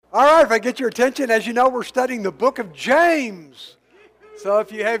All right, if I get your attention, as you know, we're studying the book of James. So if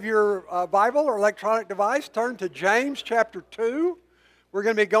you have your Bible or electronic device, turn to James chapter 2. We're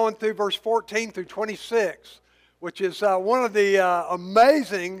going to be going through verse 14 through 26, which is one of the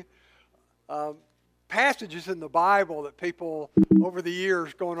amazing passages in the Bible that people over the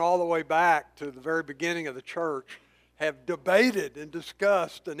years, going all the way back to the very beginning of the church, have debated and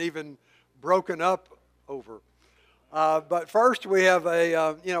discussed and even broken up over. But first we have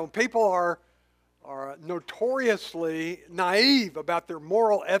people are notoriously naive about their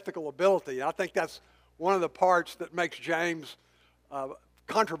moral ethical ability. I think that's one of the parts that makes James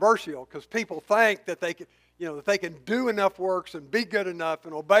controversial, because people think that they can do enough works and be good enough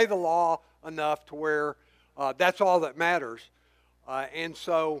and obey the law enough to where that's all that matters. And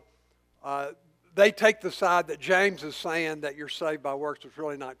so they take the side that James is saying that you're saved by works. It's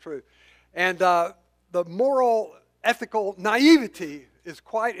really not true. And the moral ethical naivety is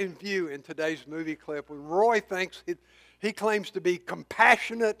quite in view in today's movie clip when Roy thinks he claims to be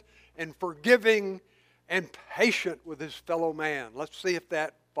compassionate and forgiving and patient with his fellow man. Let's see if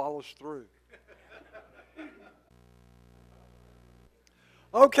that follows through.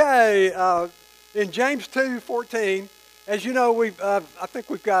 Okay, in James 2:14, as you know, I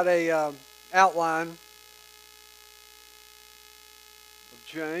think we've got a outline of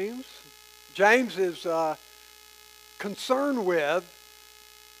James. James is concerned with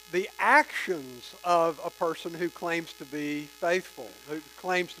the actions of a person who claims to be faithful, who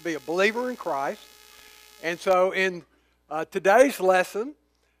claims to be a believer in Christ. And so in today's lesson,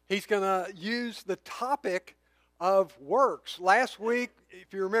 he's going to use the topic of works. Last week,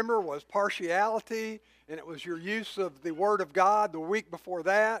 if you remember, was partiality, and it was your use of the Word of God. The week before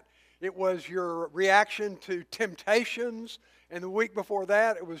that, it was your reaction to temptations. And the week before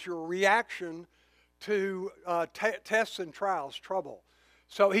that, it was your reaction to tests and trials, trouble.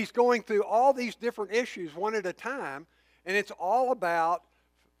 So he's going through all these different issues one at a time, and it's all about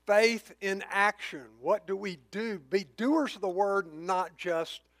faith in action. What do we do? Be doers of the word, not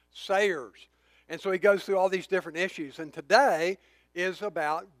just sayers. And so he goes through all these different issues, and today is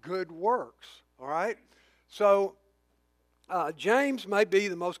about good works, all right? So James may be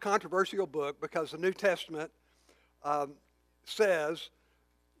the most controversial book because the New Testament says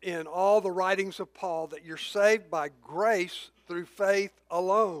in all the writings of Paul that you're saved by grace through faith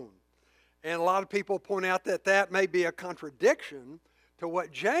alone. And a lot of people point out that that may be a contradiction to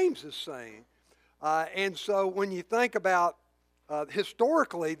what James is saying. And so when you think about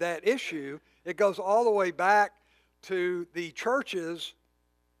historically that issue, it goes all the way back to the churches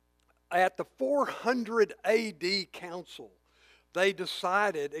at the 400 AD council. They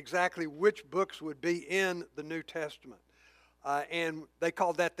decided exactly which books would be in the New Testament. And they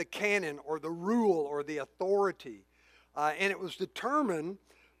called that the canon, or the rule, or the authority. And it was determined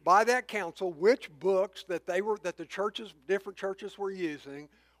by that council which books that the churches, different churches were using,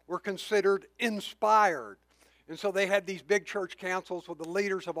 were considered inspired. And so they had these big church councils with the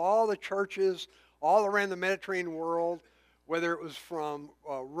leaders of all the churches all around the Mediterranean world, whether it was from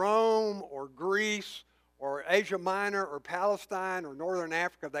Rome or Greece or Asia Minor or Palestine or Northern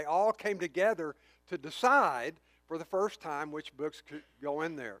Africa. They all came together to decide for the first time which books could go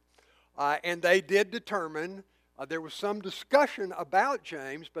in there. And they did determine, there was some discussion about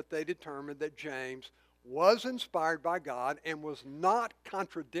James, but they determined that James was inspired by God and was not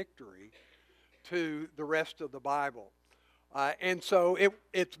contradictory to the rest of the Bible. And so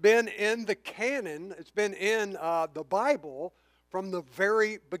it's been in the canon, it's been in the Bible from the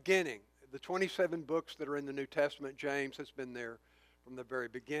very beginning. The 27 books that are in the New Testament, James has been there from the very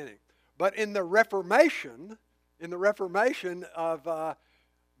beginning. But in the Reformation of the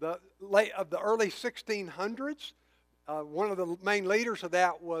early 1600s, one of the main leaders of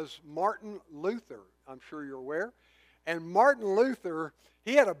that was Martin Luther. I'm sure you're aware. And Martin Luther,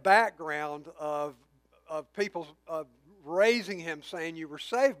 he had a background of people raising him saying you were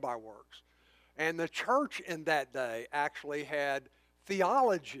saved by works. And the church in that day actually had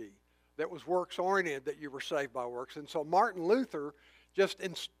theology that was works-oriented, that you were saved by works. And so Martin Luther just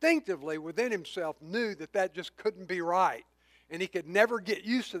instinctively within himself knew that that just couldn't be right. And he could never get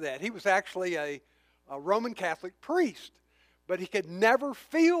used to that. He was actually a Roman Catholic priest, but he could never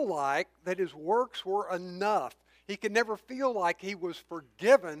feel like that his works were enough. He could never feel like he was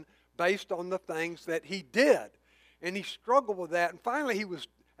forgiven based on the things that he did. And he struggled with that. And finally he was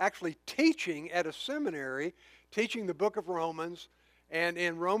actually teaching at a seminary, teaching the book of Romans. And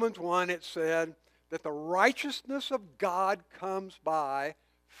in Romans 1 it said that the righteousness of God comes by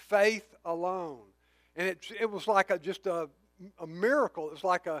faith alone. And it was like just a miracle. It was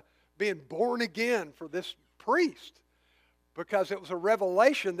like being born again for this priest. because it was a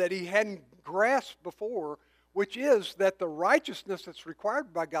revelation that he hadn't grasped before, which is that the righteousness that's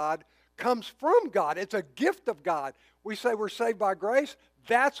required by God comes from God. It's a gift of God. We say we're saved by grace.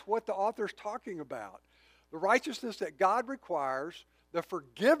 That's what the author's talking about. The righteousness that God requires, the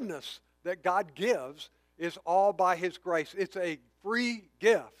forgiveness that God gives, is all by his grace. It's a free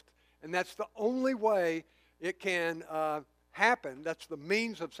gift, and that's the only way it can happen. That's the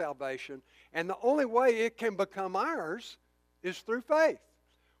means of salvation, and the only way it can become ours is through faith.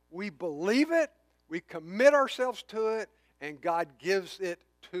 We believe it, we commit ourselves to it, and God gives it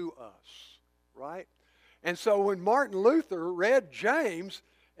to us, right? And so when Martin Luther read James,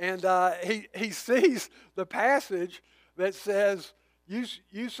 and he sees the passage that says,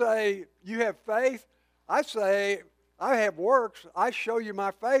 you say you have faith, I say I have works, I show you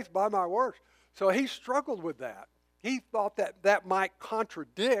my faith by my works. So he struggled with that. He thought that that might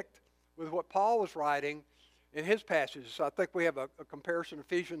contradict with what Paul was writing in his passages. So I think we have a comparison of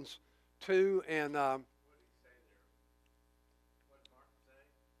Ephesians 2 and... what did he say there? What did Martin say?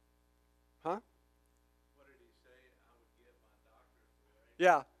 Huh? What did he say?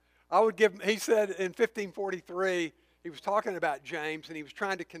 I would give my doctorate. Yeah. He said in 1543, he was talking about James, and he was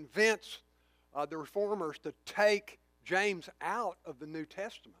trying to convince the reformers to take James out of the New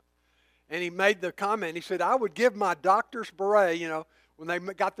Testament. And he made the comment, he said, I would give my doctor's beret, when they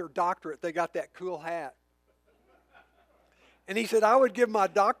got their doctorate, they got that cool hat. And he said, I would give my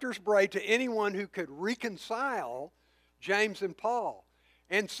doctor's beret to anyone who could reconcile James and Paul.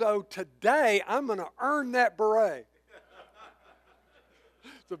 And so today, I'm going to earn that beret.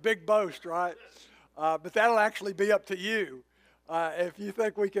 It's a big boast, right? But that'll actually be up to you. If you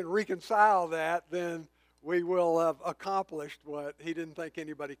think we can reconcile that, then we will have accomplished what he didn't think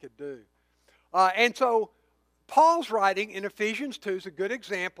anybody could do. And so Paul's writing in Ephesians 2 is a good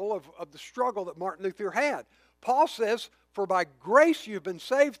example of the struggle that Martin Luther had. Paul says, for by grace you've been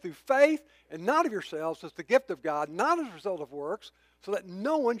saved through faith, and not of yourselves, as the gift of God, not as a result of works, so that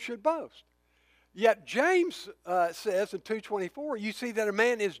no one should boast. Yet James says in 2:24, you see that a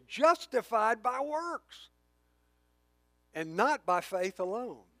man is justified by works, and not by faith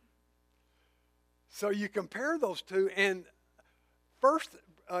alone. So you compare those two, and first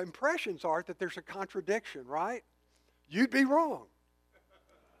impressions are that there's a contradiction, right? You'd be wrong.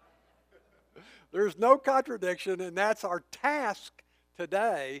 There's no contradiction, and that's our task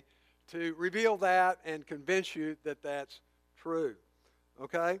today, to reveal that and convince you that that's true.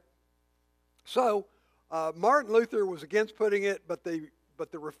 Okay? So Martin Luther was against putting it, but the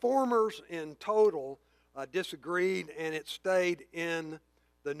reformers in total disagreed, and it stayed in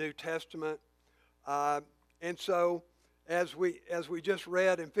the New Testament. And so, as we just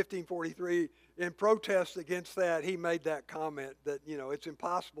read in 1543, in protest against that, he made that comment that it's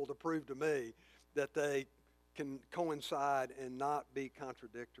impossible to prove to me that they can coincide and not be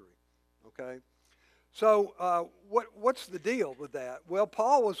contradictory. Okay. So what's the deal with that? Well,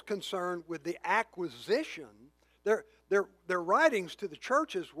 Paul was concerned with the acquisition. Their writings to the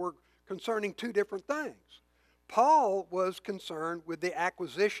churches were concerning two different things. Paul was concerned with the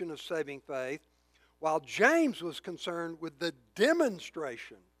acquisition of saving faith, while James was concerned with the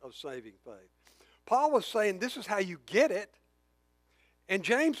demonstration of saving faith. Paul was saying this is how you get it, and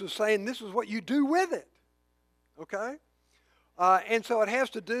James was saying this is what you do with it. Okay? And so it has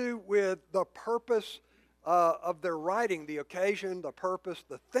to do with the purpose of their writing, the occasion, the purpose,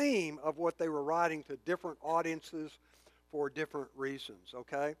 the theme of what they were writing to different audiences for different reasons,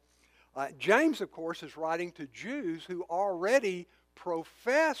 okay? James, of course, is writing to Jews who already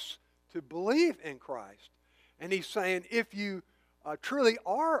profess to believe in Christ. And he's saying if you truly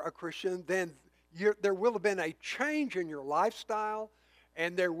are a Christian, then there will have been a change in your lifestyle,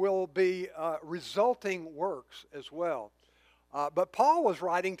 and there will be resulting works as well. But Paul was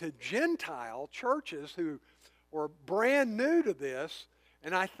writing to Gentile churches who were brand new to this,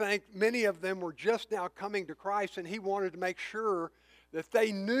 and I think many of them were just now coming to Christ, and he wanted to make sure that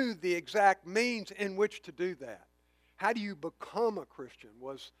they knew the exact means in which to do that. How do you become a Christian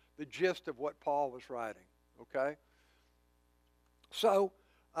was the gist of what Paul was writing, okay? So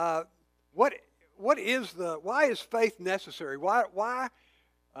why is faith necessary? Why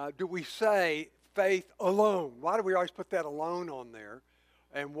do we say faith alone? Why do we always put that alone on there?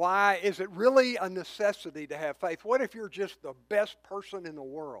 And why is it really a necessity to have faith? What if you're just the best person in the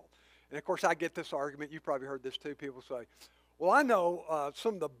world? And of course, I get this argument. You've probably heard this too. People say, well, I know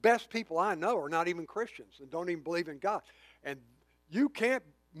some of the best people I know are not even Christians and don't even believe in God. And you can't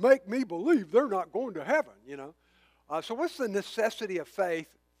make me believe they're not going to heaven, you know. So what's the necessity of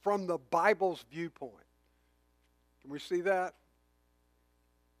faith from the Bible's viewpoint? Can we see that?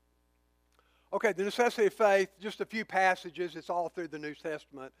 Okay, the necessity of faith, just a few passages. It's all through the New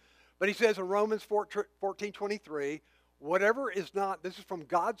Testament. But he says in Romans 14:23, whatever is not, this is from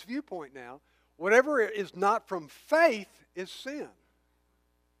God's viewpoint now, whatever is not from faith is sin.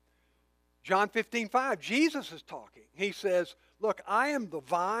 John 15:5, Jesus is talking. He says, look, I am the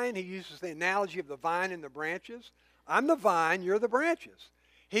vine. He uses the analogy of the vine and the branches. I'm the vine, you're the branches.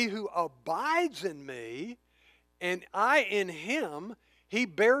 He who abides in me and I in him, he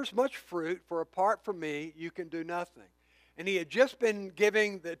bears much fruit, for apart from me you can do nothing. And he had just been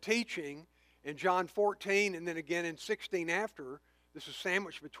giving the teaching in John 14 and then again in 16 after. This is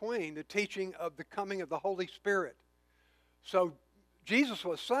sandwiched between the teaching of the coming of the Holy Spirit. So Jesus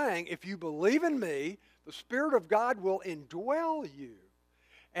was saying, if you believe in me, the Spirit of God will indwell you.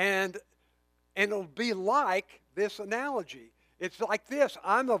 And it'll be like this analogy. It's like this.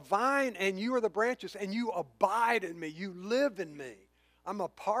 I'm a vine and you are the branches, and you abide in me. You live in me. I'm a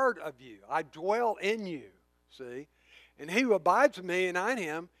part of you. I dwell in you. See? And he who abides in me and I in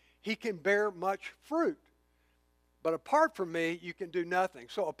him, he can bear much fruit. But apart from me, you can do nothing.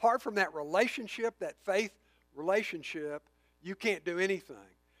 So apart from that relationship, that faith relationship, you can't do anything.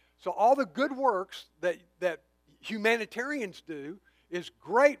 So all the good works that humanitarians do is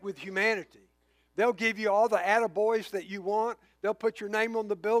great with humanity. They'll give you all the attaboys that you want. They'll put your name on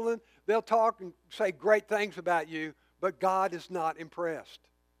the building. They'll talk and say great things about you, but God is not impressed.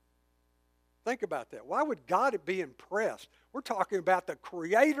 Think about that. Why would God be impressed? We're talking about the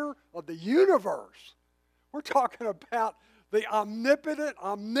creator of the universe. We're talking about the omnipotent,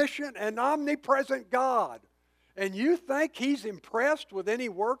 omniscient, and omnipresent God. And you think he's impressed with any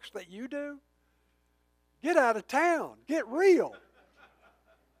works that you do? Get out of town. Get real.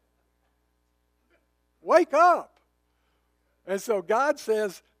 Wake up. And so God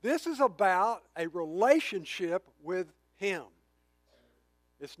says this is about a relationship with him.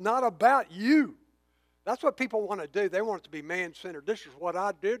 It's not about you. That's what people want to do. They want it to be man-centered. This is what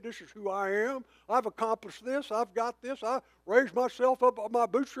I did. This is who I am. I've accomplished this. I've got this. I raised myself up on my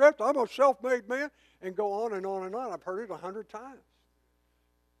bootstraps. I'm a self-made man. And go on and on and on. I've heard it 100 times.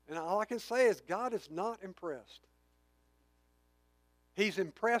 And all I can say is God is not impressed. He's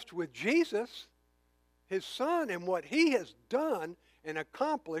impressed with Jesus, his son, and what he has done and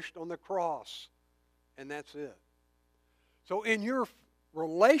accomplished on the cross. And that's it. So in your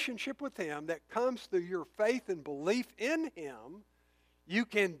relationship with him that comes through your faith and belief in him, you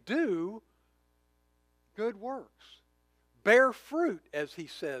can do good works. Bear fruit, as he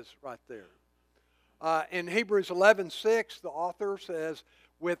says right there. In Hebrews 11:6, the author says,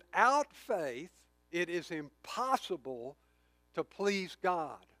 without faith, it is impossible to please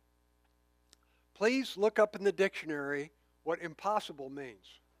God. Please look up in the dictionary what impossible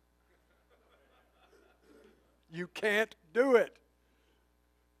means. You can't do it.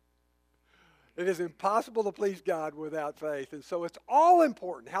 It is impossible to please God without faith. And so it's all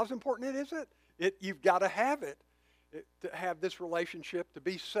important. How important is it? You've got to have it. To have this relationship, to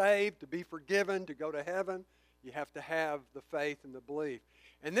be saved, to be forgiven, to go to heaven, you have to have the faith and the belief.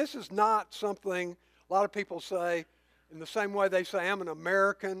 And this is not something a lot of people say in the same way they say, I'm an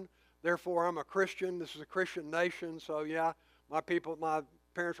American, therefore I'm a Christian. This is a Christian nation, so yeah, my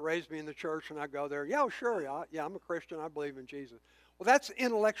parents raised me in the church and I go there. Yeah, sure, yeah, I'm a Christian. I believe in Jesus. Well, that's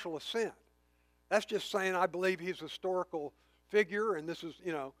intellectual assent. That's just saying I believe he's a historical figure and this is,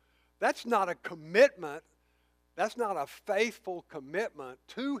 that's not a commitment. That's not a faithful commitment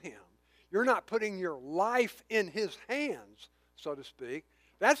to him. You're not putting your life in his hands, so to speak.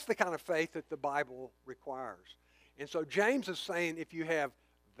 That's the kind of faith that the Bible requires. And so James is saying if you have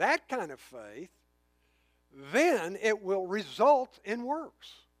that kind of faith, then it will result in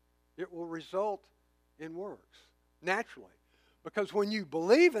works. It will result in works, naturally. Because when you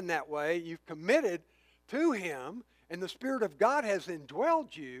believe in that way, you've committed to him, and the Spirit of God has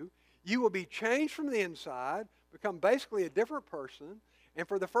indwelled you, you will be changed from the inside, become basically a different person, and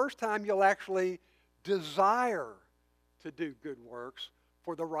for the first time you'll actually desire to do good works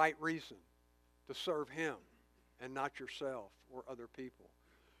for the right reason, to serve him and not yourself or other people.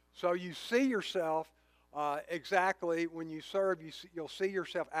 So you see yourself exactly when you serve, you'll see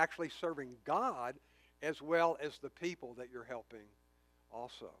yourself actually serving God as well as the people that you're helping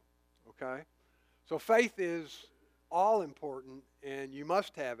also. Okay? So faith is all important and you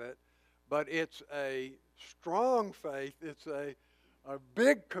must have it, but it's a strong faith. It's a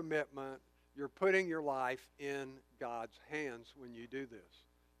big commitment. You're putting your life in God's hands when you do this.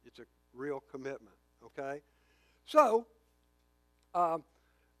 It's a real commitment, okay? So,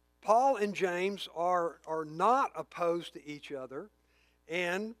 Paul and James are not opposed to each other,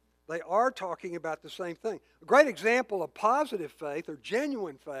 and they are talking about the same thing. A great example of positive faith or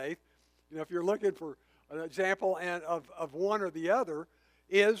genuine faith if you're looking for an example of one or the other,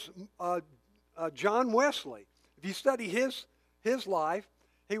 is John Wesley. If you study his life,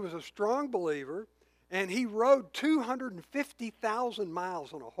 he was a strong believer, and he rode 250,000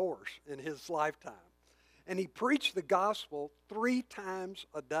 miles on a horse in his lifetime. And he preached the gospel 3 times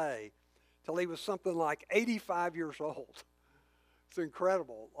a day till he was something like 85 years old. It's an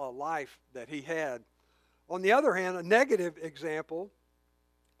incredible life that he had. On the other hand, a negative example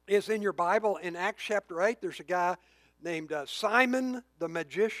is in your Bible in Acts chapter 8. There's a guy named Simon the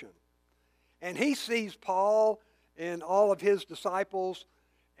magician. And he sees Paul and all of his disciples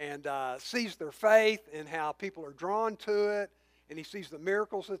and sees their faith and how people are drawn to it. And he sees the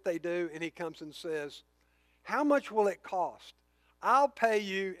miracles that they do. And he comes and says, "How much will it cost? I'll pay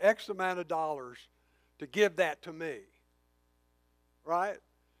you X amount of dollars to give that to me." Right?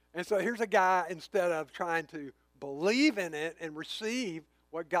 And so here's a guy, instead of trying to believe in it and receive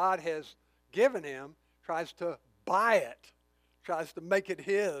what God has given him, tries to buy it, tries to make it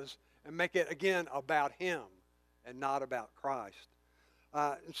his, and make it, again, about him and not about Christ.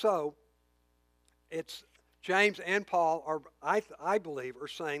 And so it's James and Paul are, I believe, are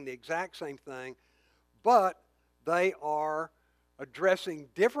saying the exact same thing, but they are addressing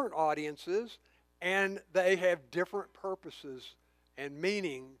different audiences, and they have different purposes and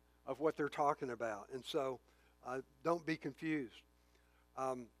meaning of what they're talking about. And so don't be confused.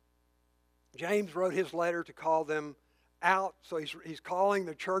 James wrote his letter to call them out. So he's calling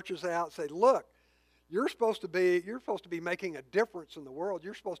the churches out, say, look, you're supposed to be making a difference in the world.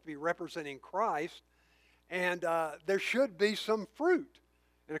 You're supposed to be representing Christ, and there should be some fruit.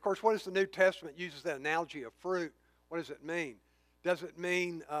 And of course, what does the New Testament uses that analogy of fruit? What does it mean? Does it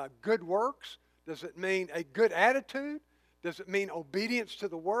mean good works? Does it mean a good attitude? Does it mean obedience to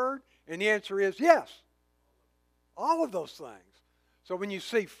the Word? And the answer is yes. All of those things. So when you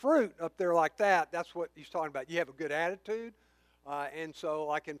see fruit up there like that, that's what he's talking about. You have a good attitude. And so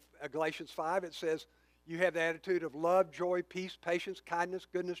like in Galatians 5, it says, you have the attitude of love, joy, peace, patience, kindness,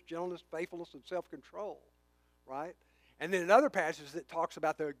 goodness, gentleness, faithfulness, and self-control. Right? And then in other passages, it talks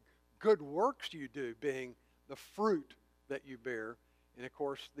about the good works you do being the fruit that you bear. And of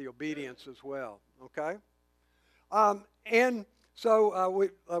course, the obedience as well. Okay? And so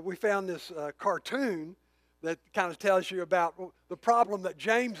we found this cartoon that kind of tells you about the problem that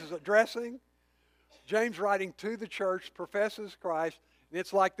James is addressing. James, writing to the church, professes Christ, and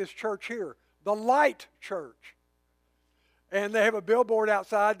it's like this church here, the Light Church. And they have a billboard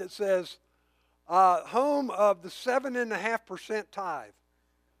outside that says, home of the 7.5% tithe.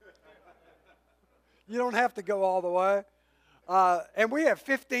 You don't have to go all the way. And we have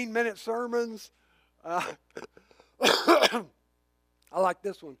 15-minute sermons. I like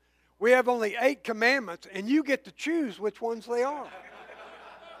this one. We have only 8 commandments, and you get to choose which ones they are.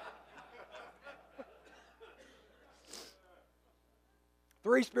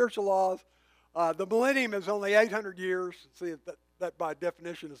 Three spiritual laws. The millennium is only 800 years. See, that by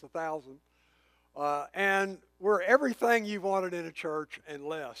definition is 1,000. And we're everything you wanted in a church and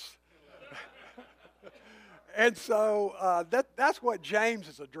less. And so that's what James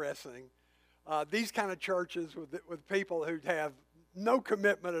is addressing. These kind of churches with people who have no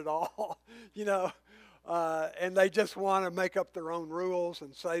commitment at all, and they just want to make up their own rules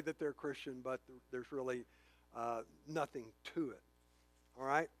and say that they're Christian, but there's really nothing to it. All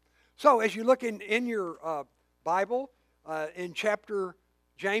right? So as you look in your Bible, in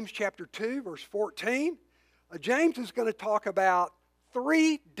James chapter 2, verse 14, James is going to talk about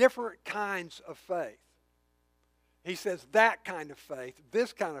 3 different kinds of faith. He says that kind of faith,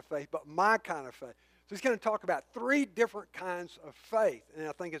 this kind of faith, but my kind of faith. So he's going to talk about 3 different kinds of faith, and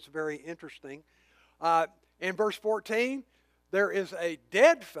I think it's very interesting. In verse 14, there is a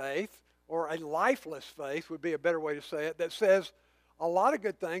dead faith, or a lifeless faith would be a better way to say it, that says a lot of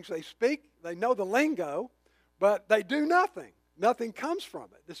good things. They speak, they know the lingo, but they do nothing. Nothing comes from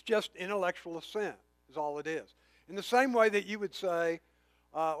it. It's just intellectual assent is all it is. In the same way that you would say,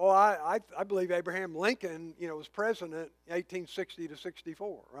 I believe Abraham Lincoln, was president 1860 to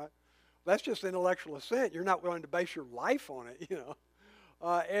 64, right? That's just intellectual assent. You're not willing to base your life on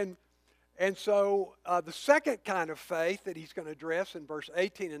it, And so the second kind of faith that he's going to address in verse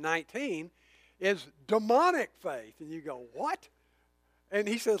 18 and 19 is demonic faith. And you go, what? And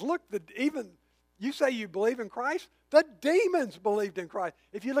he says, look, even you say you believe in Christ? The demons believed in Christ.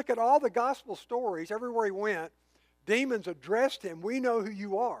 If you look at all the gospel stories, everywhere he went, demons addressed him. We know who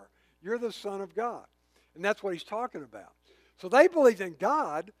you are. You're the Son of God. And that's what he's talking about. So they believed in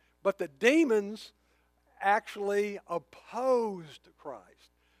God, but the demons actually opposed Christ.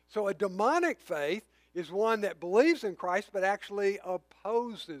 So a demonic faith is one that believes in Christ but actually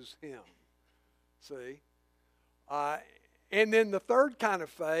opposes him. See? And then the third kind of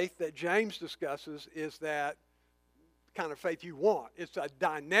faith that James discusses is that kind of faith you want. It's a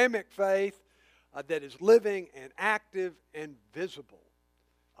dynamic faith that is living and active and visible.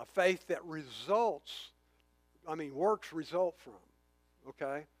 A faith that works result from.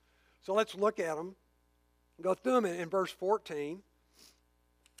 Okay? So let's look at them. Go through them in verse 14.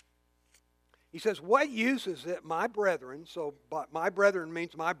 He says, what use is it, my brethren? So my brethren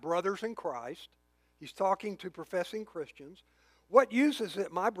means my brothers in Christ. He's talking to professing Christians. What use is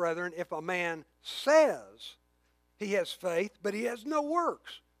it, my brethren, if a man says he has faith, but he has no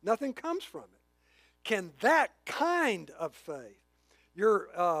works? Nothing comes from it. Can that kind of faith,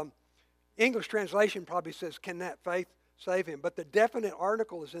 your English translation probably says, can that faith save him? But the definite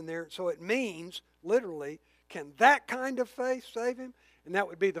article is in there, so it means, literally, can that kind of faith save him? And that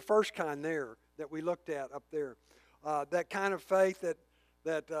would be the first kind there that we looked at up there. That kind of faith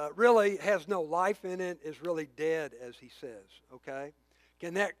that really has no life in it is really dead, as he says, okay?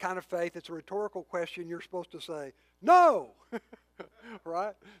 Can that kind of faith, it's a rhetorical question, you're supposed to say, no,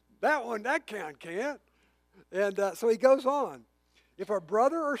 right? That kind can't. And so he goes on. If a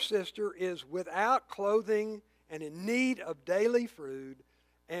brother or sister is without clothing and in need of daily food,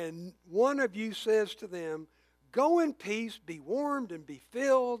 and one of you says to them, go in peace, be warmed and be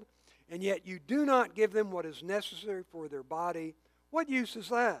filled, and yet you do not give them what is necessary for their body, what use is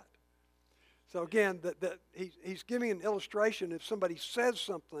that? So again, he's giving an illustration. If somebody says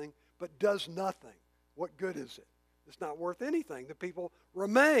something but does nothing, what good is it? It's not worth anything. The people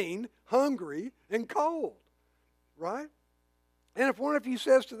remain hungry and cold, right? And if one of you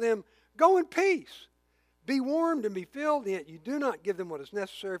says to them, go in peace, be warmed and be filled, and yet you do not give them what is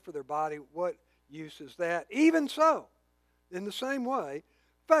necessary for their body, what use is that? Even so, in the same way,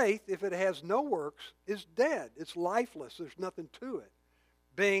 faith, if it has no works, is dead. It's lifeless. There's nothing to it,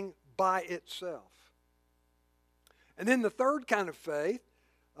 being by itself. And then the third kind of faith,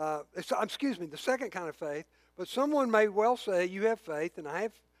 the second kind of faith, but someone may well say, you have faith and I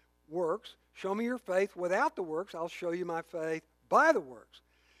have works. Show me your faith without the works. I'll show you my faith by the works.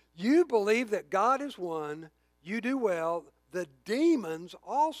 You believe that God is one. You do well. The demons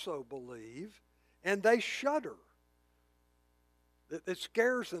also believe, and they shudder. It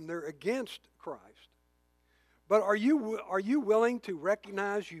scares them. They're against Christ. But are you willing to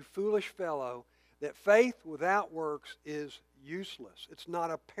recognize, you foolish fellow, that faith without works is useless? It's not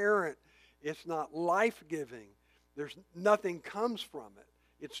apparent. It's not life-giving. Nothing comes from it.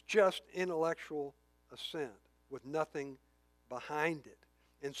 It's just intellectual assent with nothing behind it.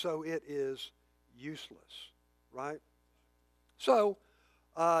 And so it is useless, right? So,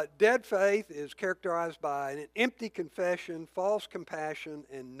 dead faith is characterized by an empty confession, false compassion,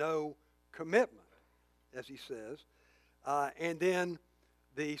 and no commitment, as he says. And then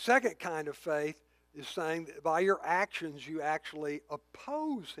the second kind of faith is saying that by your actions you actually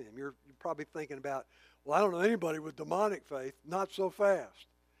oppose him. You're probably thinking about, well, I don't know anybody with demonic faith. Not so fast.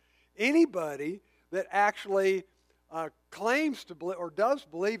 Anybody that actually claims to believe or does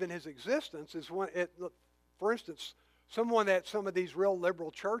believe in his existence is one. For instance, someone at some of these real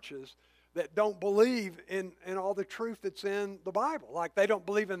liberal churches that don't believe in all the truth that's in the Bible. Like they don't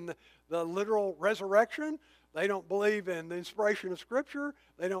believe in the literal resurrection. They don't believe in the inspiration of Scripture.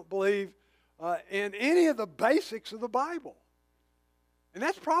 They don't believe in any of the basics of the Bible. And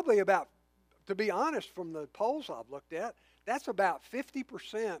that's probably about, to be honest, from the polls I've looked at, that's about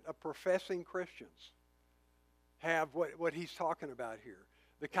 50% of professing Christians have what he's talking about here.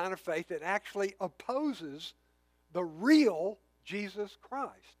 The kind of faith that actually opposes the real Jesus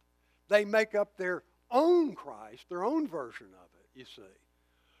Christ. They make up their own Christ, their own version of it, you see.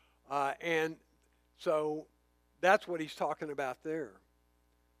 And so that's what he's talking about there.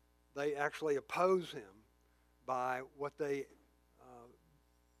 They actually oppose him by what they,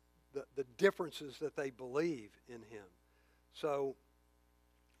 the differences that they believe in him. So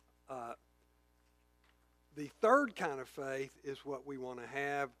the third kind of faith is what we want to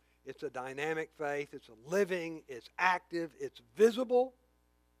have. It's a dynamic faith. It's a living. It's active. It's visible.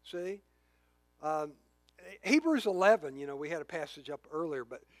 See? Hebrews 11, we had a passage up earlier,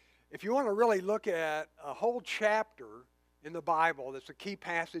 but if you want to really look at a whole chapter in the Bible that's a key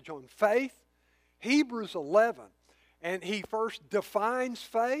passage on faith, Hebrews 11. And he first defines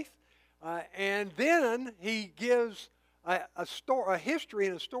faith, and then he gives a history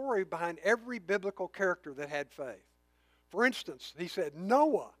and a story behind every biblical character that had faith. For instance, he said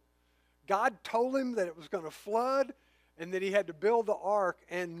Noah. God told him that it was going to flood and that he had to build the ark,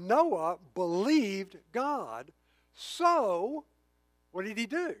 and Noah believed God. So, what did he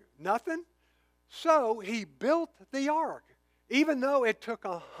do? Nothing. So he built the ark. Even though it took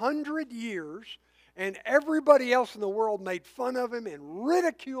 100 years and everybody else in the world made fun of him and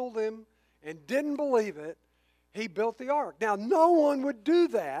ridiculed him and didn't believe it, he built the ark. Now, no one would do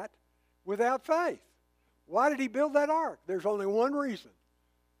that without faith. Why did he build that ark? There's only one reason: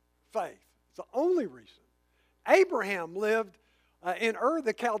 faith. It's the only reason. Abraham lived in Ur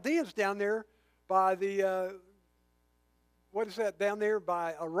the Chaldeans down there by the, what is that down there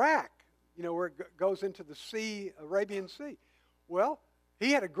by Iraq, where it goes into the sea, Arabian Sea. Well,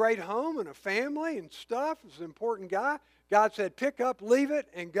 he had a great home and a family and stuff. He was an important guy. God said, pick up, leave it,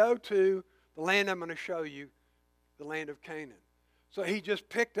 and go to the land I'm going to show you, the land of Canaan. So he just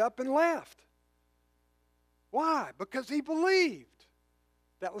picked up and left. Why? Because he believed.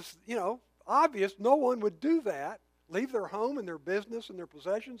 That was, obvious. No one would do that, leave their home and their business and their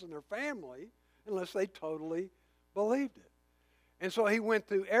possessions and their family, unless they totally believed it. And so he went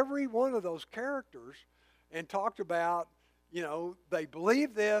through every one of those characters and talked about, they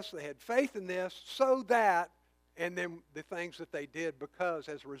believed this, they had faith in this, so that, and then the things that they did because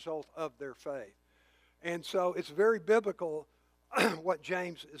as a result of their faith. And so it's very biblical what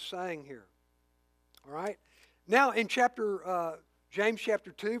James is saying here. All right? Now in James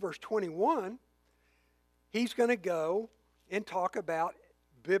chapter 2, verse 21, he's going to go and talk about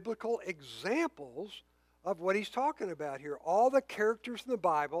biblical examples of what he's talking about here. All the characters in the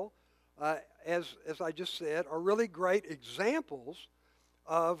Bible, as I just said, are really great examples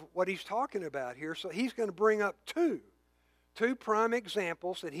of what he's talking about here. So he's going to bring up two prime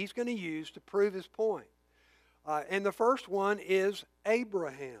examples that he's going to use to prove his point. And the first one is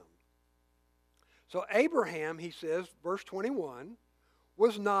Abraham. So Abraham, he says, verse 21,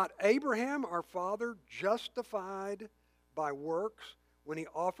 was not Abraham our father justified by works when he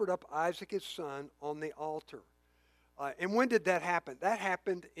offered up Isaac his son on the altar? And when did that happen? That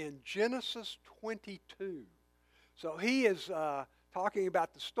happened in Genesis 22. So he is talking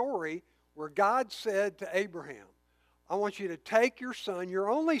about the story where God said to Abraham, I want you to take your son, your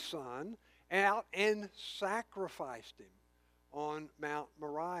only son, out and sacrificed him on Mount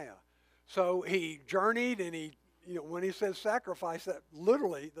Moriah. So he journeyed, and he, when he says sacrifice, that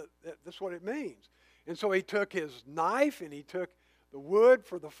literally, that's what it means. And so he took his knife, and he took the wood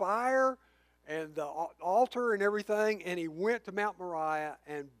for the fire, and the altar and everything, and he went to Mount Moriah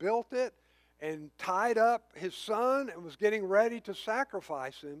and built it and tied up his son and was getting ready to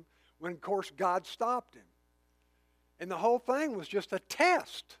sacrifice him when, of course, God stopped him. And the whole thing was just a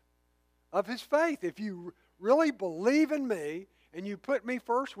test of his faith. If you really believe in me and you put me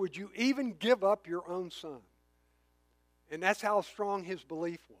first, would you even give up your own son? And that's how strong his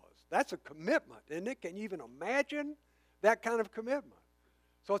belief was. That's a commitment, isn't it? Can you even imagine that kind of commitment?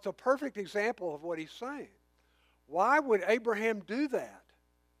 So it's a perfect example of what he's saying. Why would Abraham do that?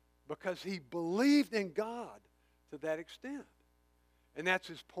 Because he believed in God to that extent. And that's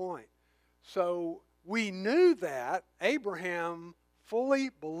his point. So we knew that Abraham fully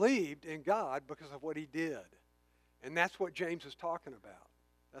believed in God because of what he did. And that's what James is talking about.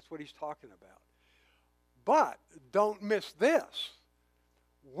 That's what he's talking about. But don't miss this.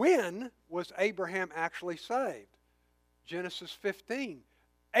 When was Abraham actually saved? Genesis 15.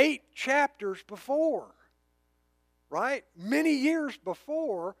 8 chapters before. Right? Many years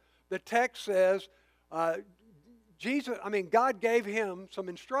before, the text says God gave him some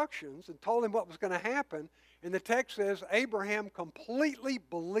instructions and told him what was going to happen. And the text says Abraham completely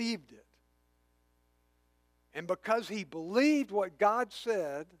believed it. And because he believed what God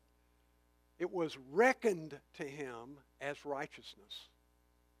said, it was reckoned to him as righteousness.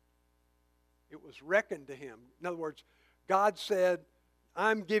 It was reckoned to him. In other words, God said,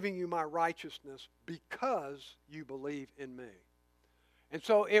 I'm giving you my righteousness because you believe in me. And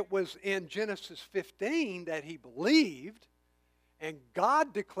so it was in Genesis 15 that he believed, and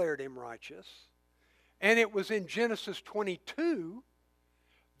God declared him righteous. And it was in Genesis 22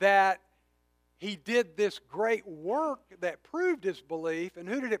 that he did this great work that proved his belief. And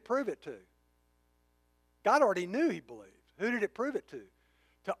who did it prove it to? God already knew he believed. Who did it prove it to?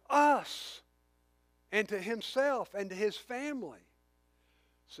 To us and to himself and to his family.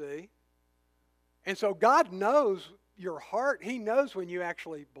 See? And so God knows your heart. He knows when you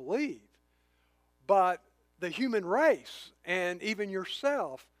actually believe. But the human race and even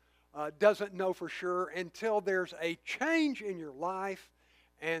yourself doesn't know for sure until there's a change in your life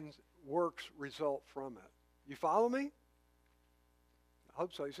and works result from it. You follow me? I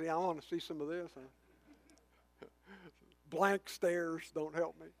hope so. You see, I want to see some of this. Huh? Blank stares don't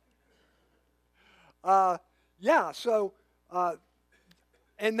help me. So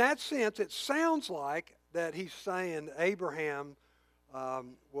in that sense, it sounds like that he's saying Abraham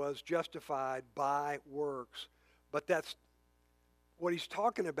was justified by works. But that's what he's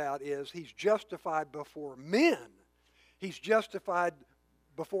talking about is he's justified before men. He's justified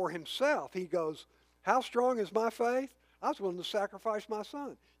before himself. He goes, how strong is my faith? I was willing to sacrifice my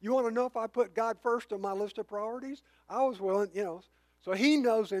son. You want to know if I put God first on my list of priorities? I was willing, So he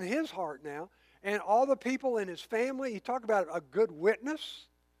knows in his heart now, and all the people in his family, you talk about a good witness,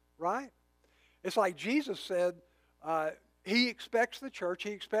 right? It's like Jesus said, he expects the church,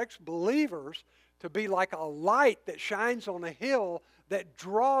 he expects believers to be like a light that shines on a hill that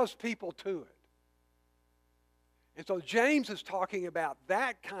draws people to it. And so James is talking about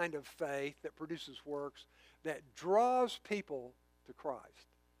that kind of faith that produces works that draws people to Christ.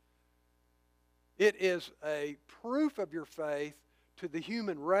 It is a proof of your faith to the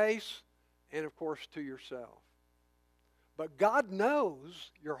human race and, of course, to yourself. But God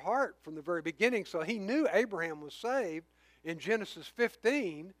knows your heart from the very beginning, so he knew Abraham was saved in Genesis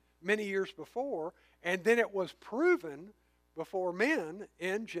 15 many years before, and then it was proven before men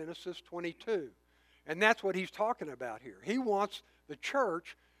in Genesis 22. And that's what he's talking about here. He wants the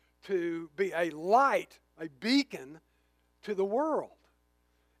church to be a light, a beacon to the world.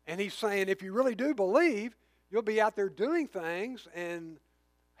 And he's saying if you really do believe, you'll be out there doing things and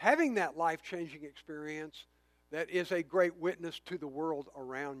having that life-changing experience that is a great witness to the world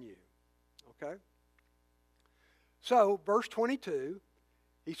around you. Okay? So, verse 22,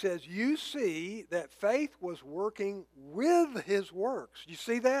 he says, you see that faith was working with his works. You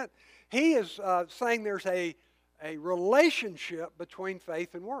see that? He is saying there's a relationship between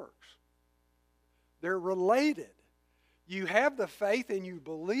faith and works. They're related. You have the faith and you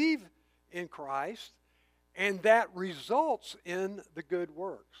believe in Christ, and that results in the good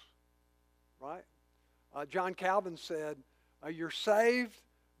works. Right? John Calvin said, you're saved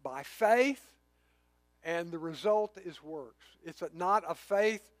by faith, and the result is works. It's not a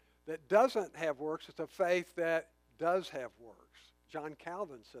faith that doesn't have works. It's a faith that does have works. John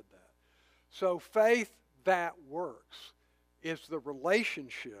Calvin said that. So faith that works is the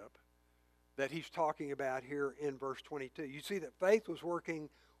relationship that he's talking about here in verse 22. You see that faith was working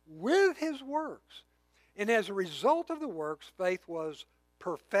with his works. And as a result of the works, faith was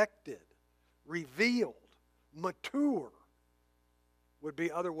perfected, revealed, mature, would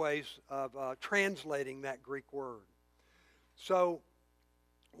be other ways of translating that Greek word. So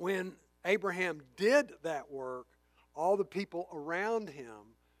when Abraham did that work, all the people around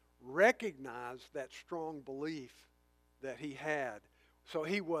him recognized that strong belief that he had. So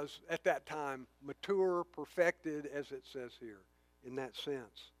he was, at that time, mature, perfected, as it says here, in that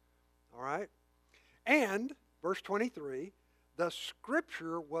sense. All right? And, verse 23, the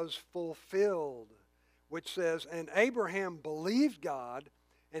scripture was fulfilled, which says, and Abraham believed God,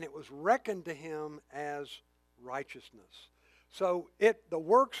 and it was reckoned to him as righteousness. So the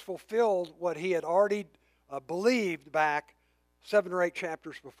works fulfilled what he had already believed back 7 or 8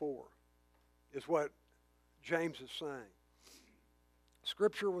 chapters before, is what James is saying.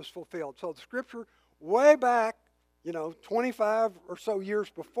 Scripture was fulfilled. So the scripture way back, 25 or so years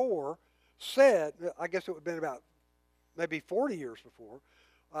before said, I guess it would have been about maybe 40 years before,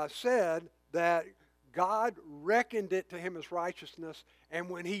 said that God reckoned it to him as righteousness, and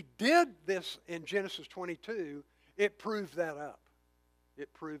when he did this in Genesis 22, it proved that up.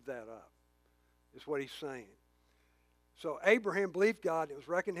 It proved that up, is what he's saying. So Abraham believed God, it was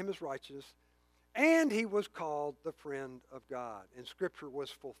reckoned to him as righteousness, and he was called the friend of God. And Scripture was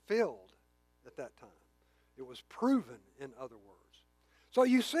fulfilled at that time. It was proven, in other words. So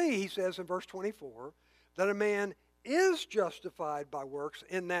you see, he says in verse 24, that a man is justified by works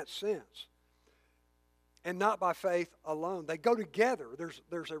in that sense, and not by faith alone. They go together.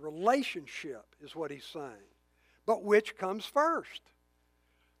 There's a relationship, is what he's saying. But which comes first?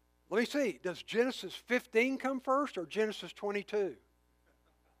 Let me see. Does Genesis 15 come first or Genesis 22?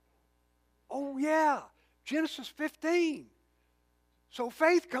 Oh, yeah. Genesis 15. So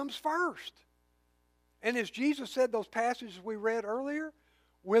faith comes first. And as Jesus said, those passages we read earlier,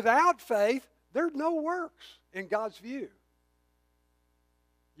 without faith, there's no works in God's view.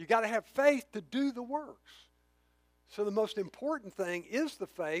 You got to have faith to do the works. So the most important thing is the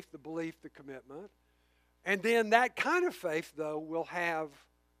faith, the belief, the commitment. And then that kind of faith, though, will have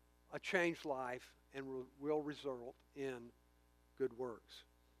a changed life and will result in good works.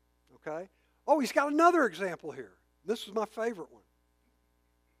 Okay? Oh, he's got another example here. This is my favorite one.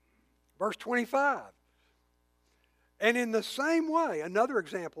 Verse 25. And in the same way, another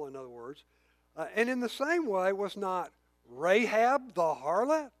example, in other words, and in the same way was not Rahab the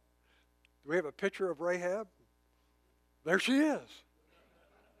harlot? Do we have a picture of Rahab? There she is.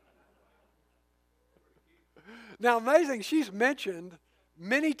 Now, amazing, she's mentioned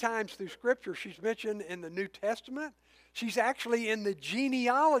many times through Scripture. She's mentioned in the New Testament. She's actually in the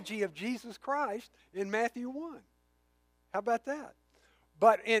genealogy of Jesus Christ in Matthew 1. How about that?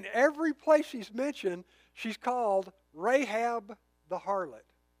 But in every place she's mentioned, she's called Rahab the harlot.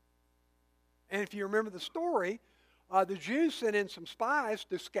 And if you remember the story, the Jews sent in some spies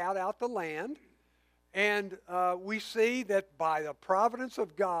to scout out the land. And we see that by the providence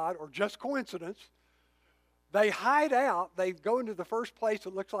of God, or just coincidence, they hide out. They go into the first place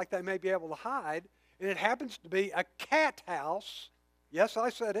that looks like they may be able to hide, and it happens to be a cat house. Yes, I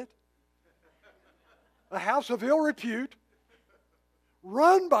said it. A house of ill repute,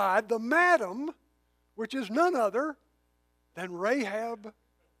 run by the madam, which is none other than Rahab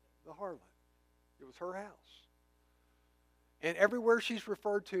the harlot. It was her house. And everywhere she's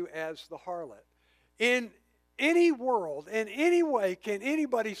referred to as the harlot. In any world, in any way, can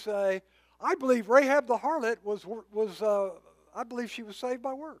anybody say, I believe Rahab the harlot I believe she was saved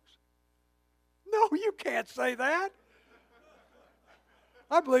by works? No, you can't say that.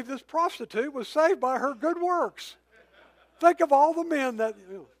 I believe this prostitute was saved by her good works. Think of all the men that...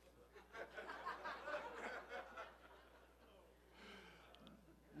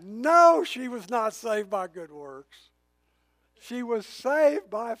 No, she was not saved by good works. She was saved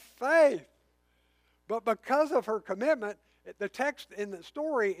by faith. But because of her commitment, the text in the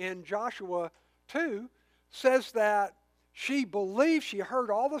story in Joshua 2 says that she believed, she heard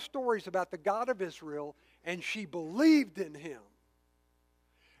all the stories about the God of Israel, and she believed in him.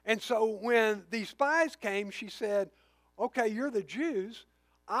 And so when these spies came, she said, okay, you're the Jews.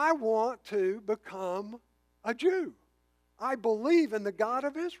 I want to become a Jew. I believe in the God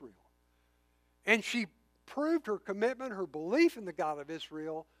of Israel. And she proved her commitment, her belief in the God of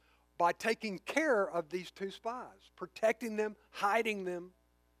Israel, by taking care of these two spies, protecting them, hiding them,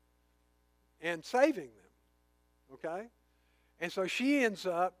 and saving them. Okay? And so she ends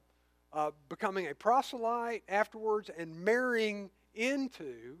up becoming a proselyte afterwards and marrying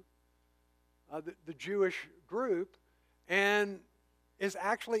into the Jewish group, and is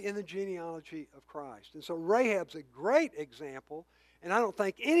actually in the genealogy of Christ. And so Rahab's a great example, and I don't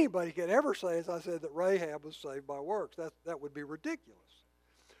think anybody could ever say, as I said, that Rahab was saved by works. That would be ridiculous.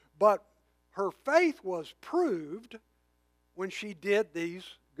 But her faith was proved when she did these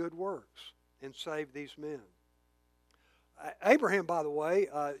good works and saved these men. Abraham, by the way,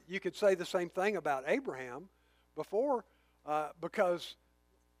 you could say the same thing about Abraham before, because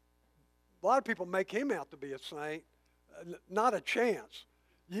a lot of people make him out to be a saint. Not a chance.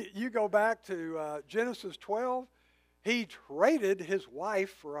 You go back to Genesis 12, he traded his wife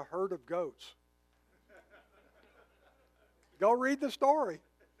for a herd of goats. Go read the story.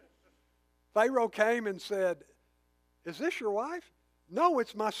 Pharaoh came and said, is this your wife? No,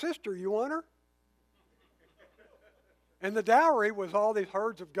 it's my sister. You want her? And the dowry was all these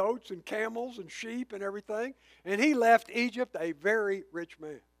herds of goats and camels and sheep and everything. And he left Egypt a very rich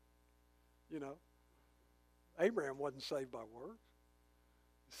man. You know, Abraham wasn't saved by works.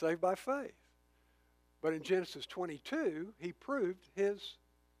 Saved by faith. But in Genesis 22, he proved his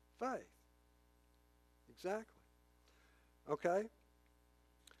faith. Exactly. Okay?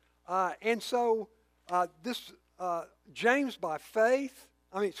 And so this James by faith,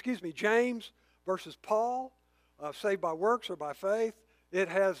 James versus Paul, saved by works or by faith, it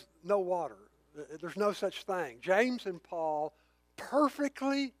has no water. There's no such thing. James and Paul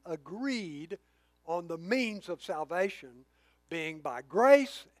perfectly agreed on the means of salvation being by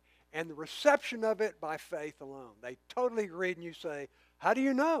grace and the reception of it by faith alone. They totally agreed, and you say, how do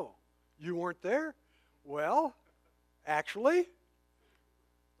you know? You weren't there? Well, actually,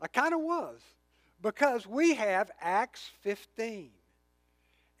 I kind of was, because we have Acts 15.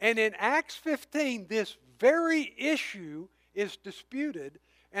 And in Acts 15, this very issue is disputed,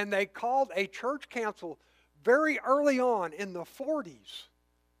 and they called a church council very early on in the 40s,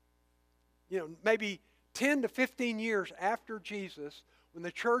 maybe 10 to 15 years after Jesus, when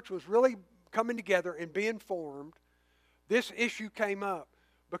the church was really coming together and being formed. This issue came up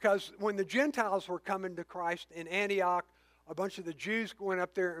because when the Gentiles were coming to Christ in Antioch, a bunch of the Jews went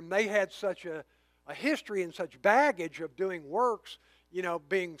up there, and they had such a history and such baggage of doing works,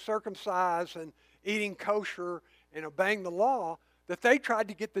 being circumcised and eating kosher and obeying the law, that they tried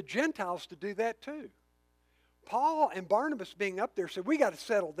to get the Gentiles to do that too. Paul and Barnabas being up there said, we got to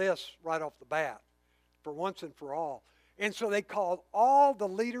settle this right off the bat for once and for all. And so they called all the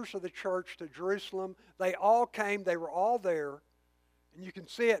leaders of the church to Jerusalem. They all came. They were all there. And you can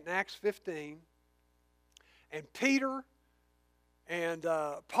see it in Acts 15. And Peter and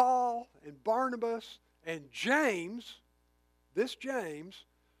Paul and Barnabas and James, this James,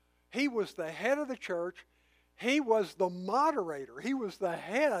 he was the head of the church. He was the moderator. He was the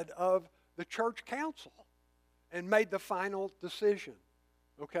head of the church council. and made the final decision.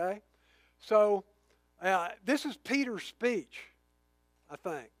 Okay? So, this is Peter's speech, I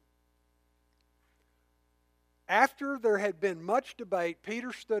think. After there had been much debate,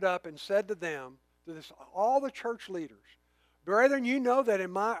 Peter stood up and said to them, all the church leaders, "Brethren, you know that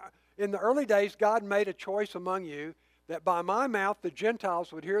in the early days God made a choice among you that by my mouth the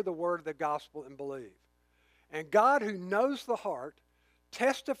Gentiles would hear the word of the gospel and believe. And God, who knows the heart,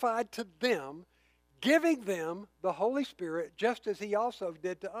 testified to them, giving them the Holy Spirit just as he also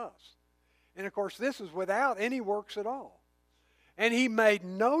did to us." And of course, this is without any works at all. "And he made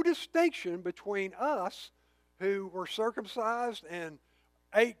no distinction between us who were circumcised and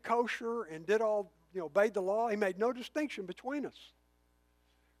ate kosher and did all, obeyed the law." He made no distinction between us.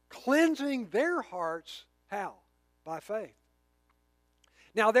 Cleansing their hearts, how? By faith.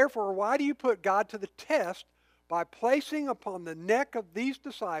 "Now therefore, why do you put God to the test by placing upon the neck of these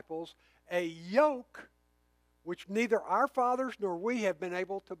disciples a yoke which neither our fathers nor we have been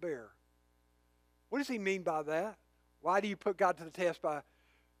able to bear?" What does he mean by that? Why do you put God to the test by?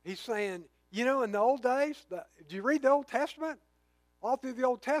 He's saying, in the old days, did you read the Old Testament? All through the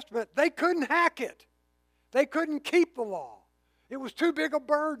Old Testament, they couldn't hack it. They couldn't keep the law. It was too big a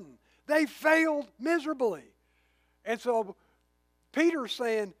burden. They failed miserably. And so Peter's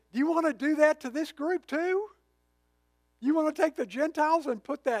saying, do you want to do that to this group too? You want to take the Gentiles and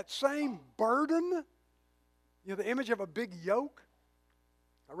put that same burden, the image of a big yoke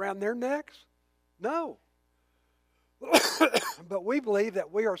around their necks? No. But we believe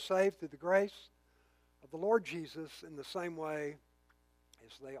that we are saved through the grace of the Lord Jesus in the same way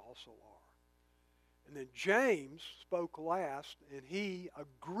as they also are. And then James spoke last, and he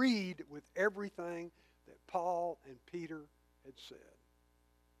agreed with everything that Paul and Peter had said.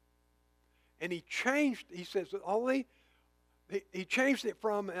 And he changed, he says, he changed it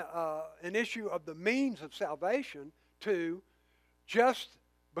from an issue of the means of salvation to just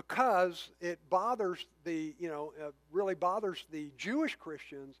because it bothers really bothers the Jewish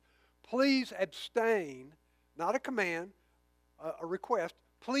Christians, please abstain, not a command, a request,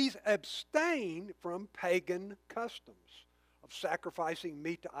 please abstain from pagan customs of sacrificing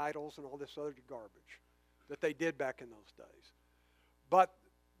meat to idols and all this other garbage that they did back in those days. But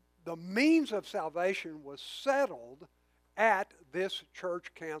the means of salvation was settled at this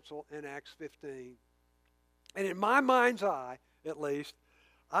church council in Acts 15. And in my mind's eye, at least,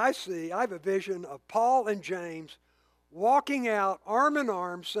 I have a vision of Paul and James walking out arm in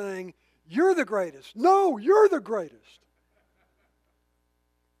arm saying, "You're the greatest. No, you're the greatest."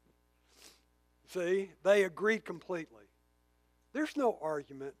 See, they agreed completely. There's no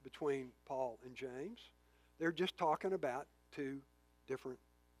argument between Paul and James. They're just talking about two different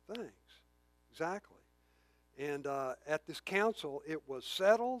things. Exactly. And at this council, it was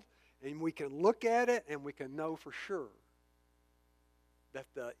settled, and we can look at it and we can know for sure that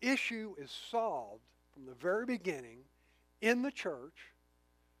the issue is solved from the very beginning in the church,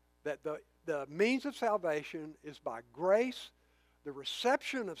 that the means of salvation is by grace. The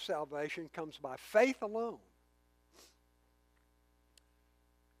reception of salvation comes by faith alone.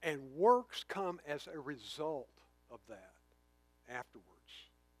 And works come as a result of that afterwards.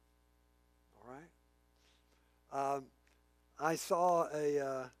 All right? I saw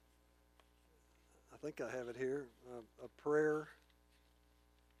I think I have it here, a prayer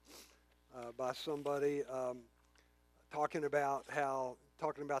by somebody talking about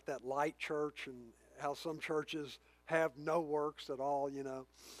that light church and how some churches have no works at all,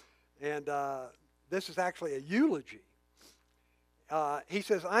 And this is actually a eulogy. He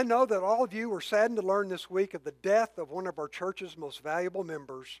says, "I know that all of you were saddened to learn this week of the death of one of our church's most valuable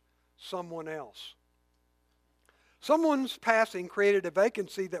members, someone else. Someone's passing created a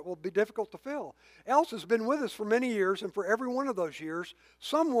vacancy that will be difficult to fill. Else has been with us for many years, and for every one of those years,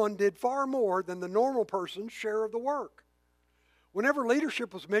 someone did far more than the normal person's share of the work. Whenever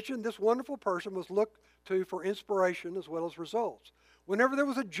leadership was mentioned, this wonderful person was looked to for inspiration as well as results. Whenever there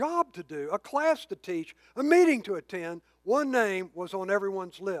was a job to do, a class to teach, a meeting to attend, one name was on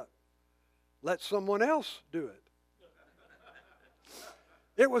everyone's lip. Let someone else do it.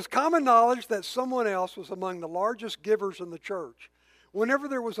 It was common knowledge that someone else was among the largest givers in the church. Whenever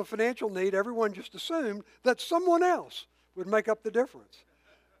there was a financial need, everyone just assumed that someone else would make up the difference.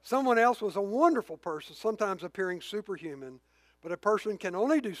 Someone else was a wonderful person, sometimes appearing superhuman, but a person can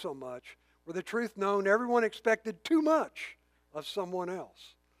only do so much. Were the truth known, everyone expected too much of someone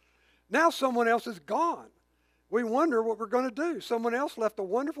else. Now someone else is gone. We wonder what we're going to do. Someone else left a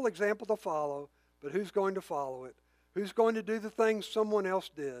wonderful example to follow, but who's going to follow it? Who's going to do the things someone else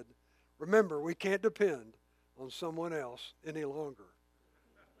did? Remember, we can't depend on someone else any longer."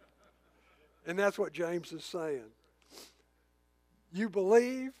 And that's what James is saying. You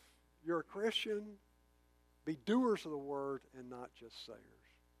believe, you're a Christian, be doers of the word and not just sayers.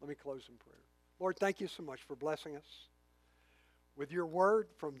 Let me close in prayer. Lord, thank you so much for blessing us with your word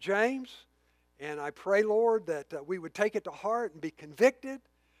from James. And I pray, Lord, that we would take it to heart and be convicted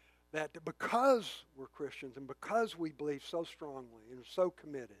that because we're Christians and because we believe so strongly and are so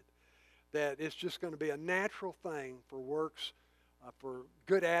committed, that it's just going to be a natural thing for works, for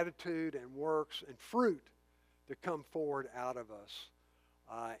good attitude and works and fruit to come forward out of us.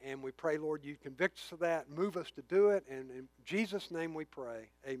 And we pray, Lord, you convict us of that, move us to do it, and in Jesus' name we pray.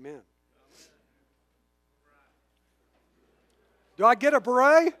 Amen. Do I get a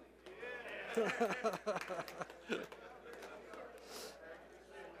beret?